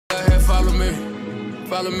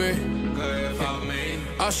follow me. Go ahead, follow me.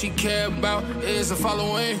 All she care about is a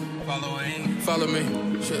following. Follow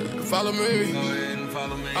me. Shit, follow me. Go ahead and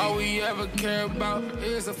follow me. All we ever care about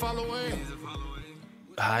is a following.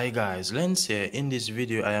 Hi guys, Lens here. In this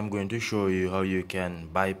video I am going to show you how you can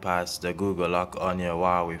bypass the Google lock on your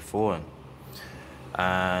Huawei phone.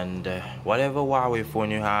 And whatever Huawei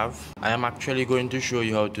phone you have, I am actually going to show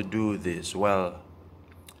you how to do this. Well,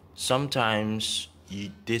 sometimes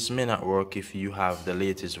this may not work if you have the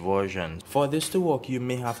latest version. For this to work, you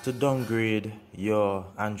may have to downgrade your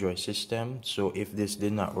Android system. So if this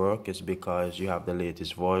did not work, it's because you have the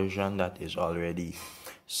latest version that is already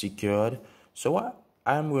secured. So what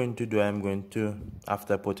I'm going to do,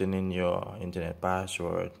 after putting in your internet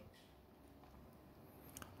password,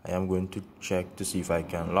 I am going to check to see if I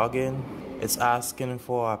can log in. It's asking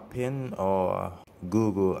for a PIN or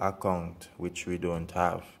Google account, which we don't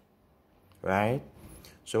have, right?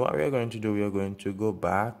 So what we are going to do, we are going to go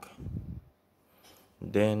back.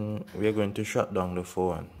 Then we are going to shut down the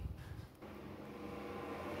phone.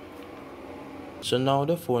 So now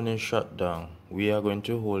the phone is shut down. We are going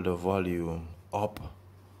to hold the volume up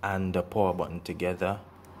and the power button together.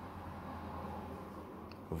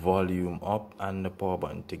 Volume up and the power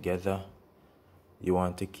button together. You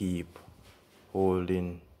want to keep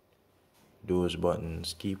holding those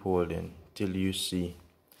buttons. Keep holding till you see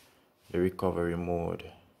the recovery mode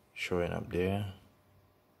showing up there.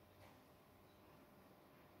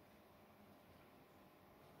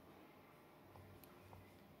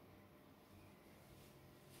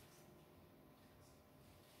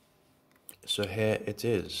 So here it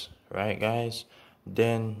is, right guys?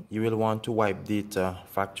 Then you will want to wipe data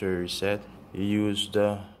factory reset. You use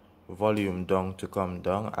the volume down to come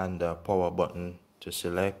down and the power button to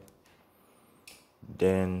select.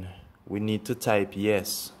 Then we need to type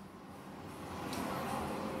yes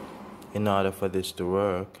in order for this to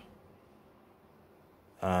work,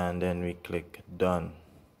 and then we click done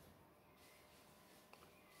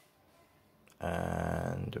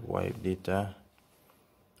and wipe data.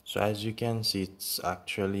 So as you can see, it's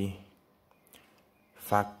actually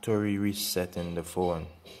factory resetting the phone.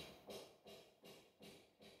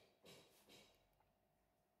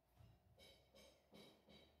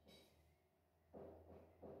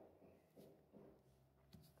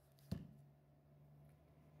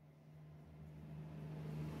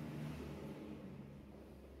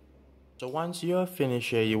 So once you are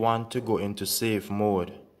finished here, you want to go into safe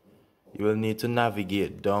mode. You will need to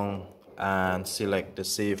navigate down and select the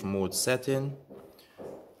safe mode setting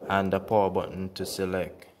and the power button to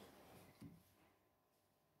select.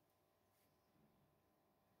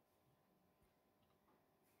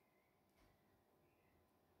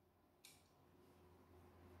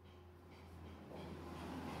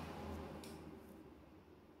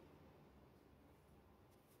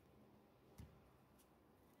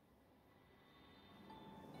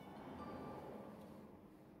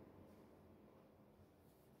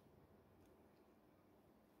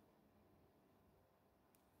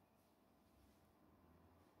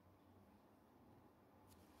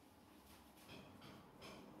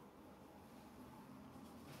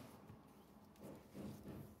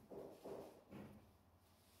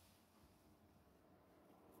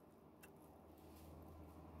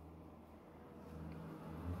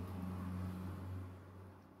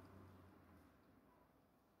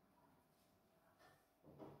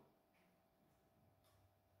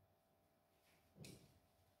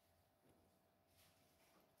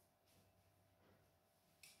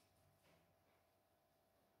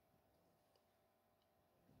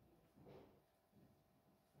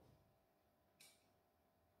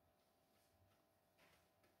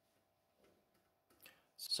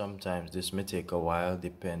 Sometimes this may take a while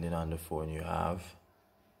depending on the phone you have.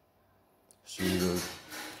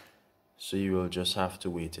 So you will just have to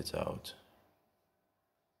wait it out.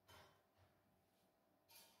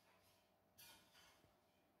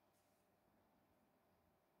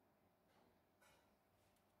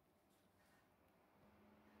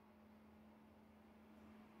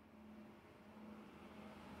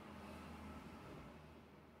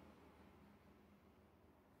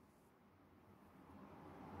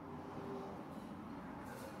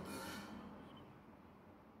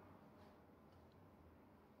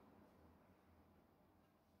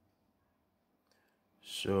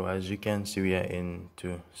 So as you can see, we are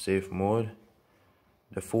into safe mode.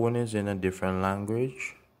 The phone is in a different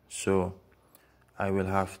language, so I will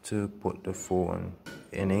have to put the phone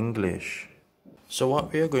in English. So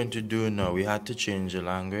what we are going to do now, we had to change the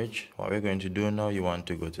language. What we're going to do now, you want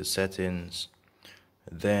to go to settings.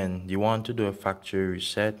 Then you want to do a factory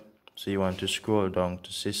reset. So you want to scroll down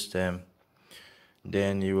to system.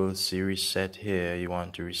 Then you will see reset here. You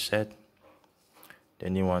want to reset.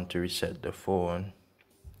 Then you want to reset the phone.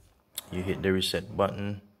 You hit the reset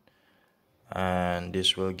button, and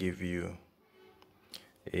this will give you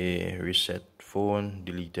a reset phone.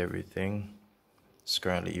 Delete everything. It's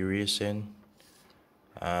currently erasing,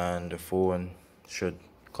 and the phone should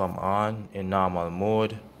come on in normal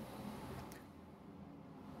mode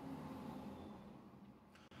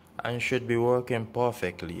and should be working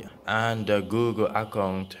perfectly, and the Google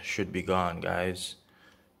account should be gone, guys.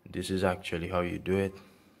 This is actually how you do it.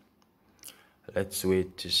 Let's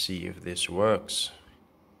wait to see if this works.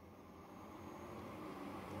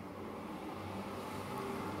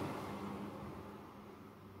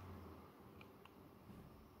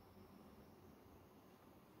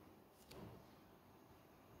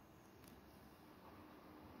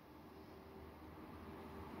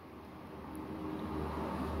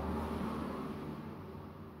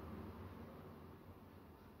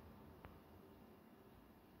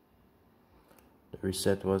 The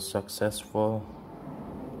reset was successful.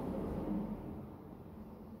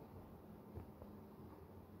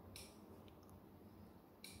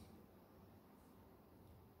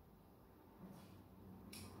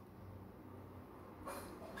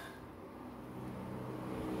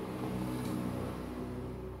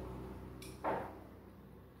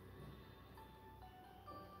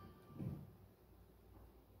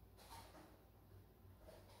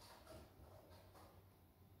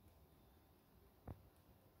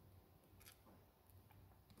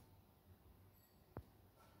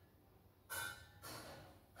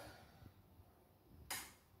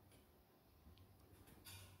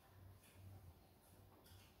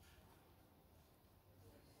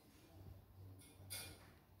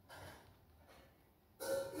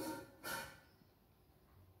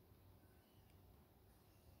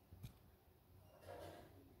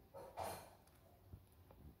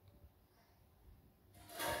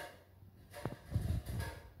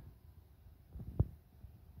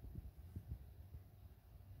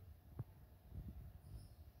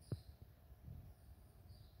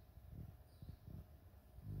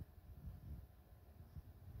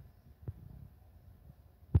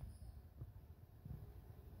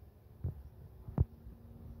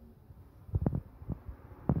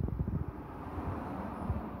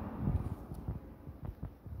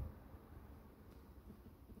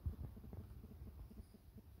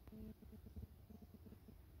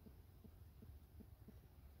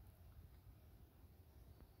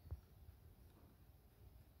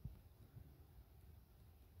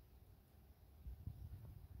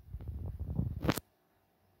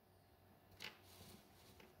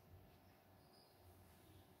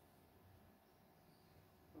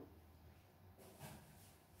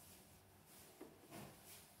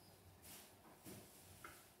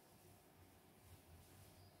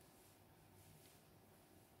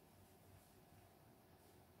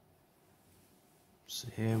 So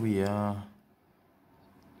here we are.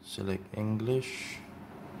 Select English.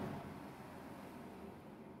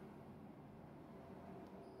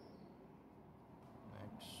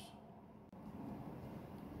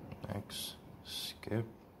 Next. Skip.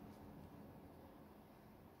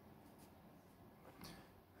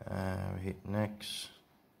 Hit next.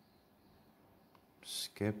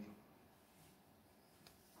 Skip.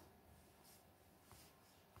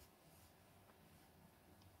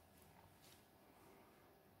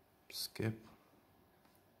 Skip.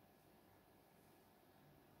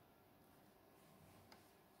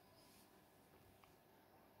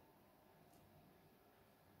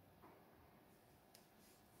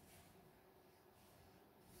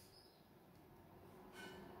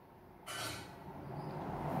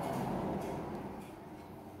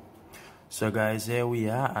 So guys, here we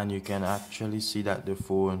are, and you can actually see that the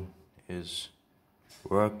phone is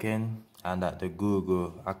working and that the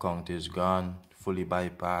Google account is gone, fully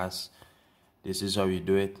bypassed. This is how you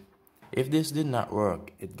do it. If this did not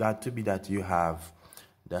work, it got to be that you have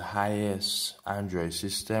the highest Android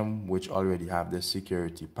system, which already have the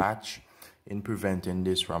security patch in preventing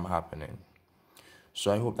this from happening.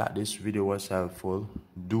 So I hope that this video was helpful.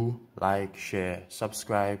 Do like, share,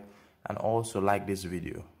 subscribe, and also like this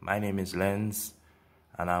video. My name is Lens,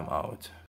 and I'm out.